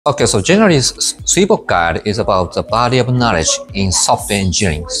Okay, so generally, SWEBOK guide is about the body of knowledge in software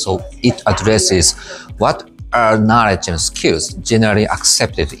engineering. So it addresses what are knowledge and skills generally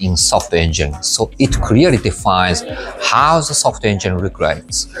accepted in software engineering. So it clearly defines how the software engineering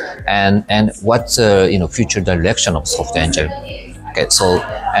requires and what's the future direction of software engineering. Okay, so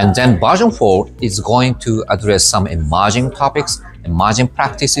and then version 4 is going to address some emerging topics, emerging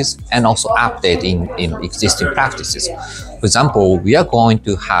practices, and also update in existing practices. For example, we are going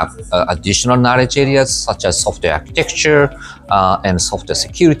to have additional knowledge areas such as software architecture and software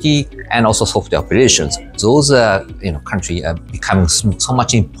security, and also software operations. Those are currently becoming so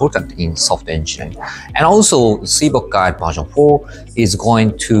much important in software engineering. And also, SWEBOK Guide version 4 is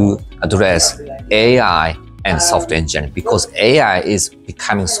going to address AI and software engineering, because AI is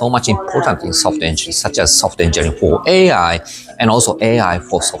becoming so much important in software engineering, such as software engineering for AI and also AI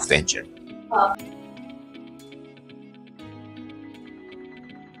for software engineering.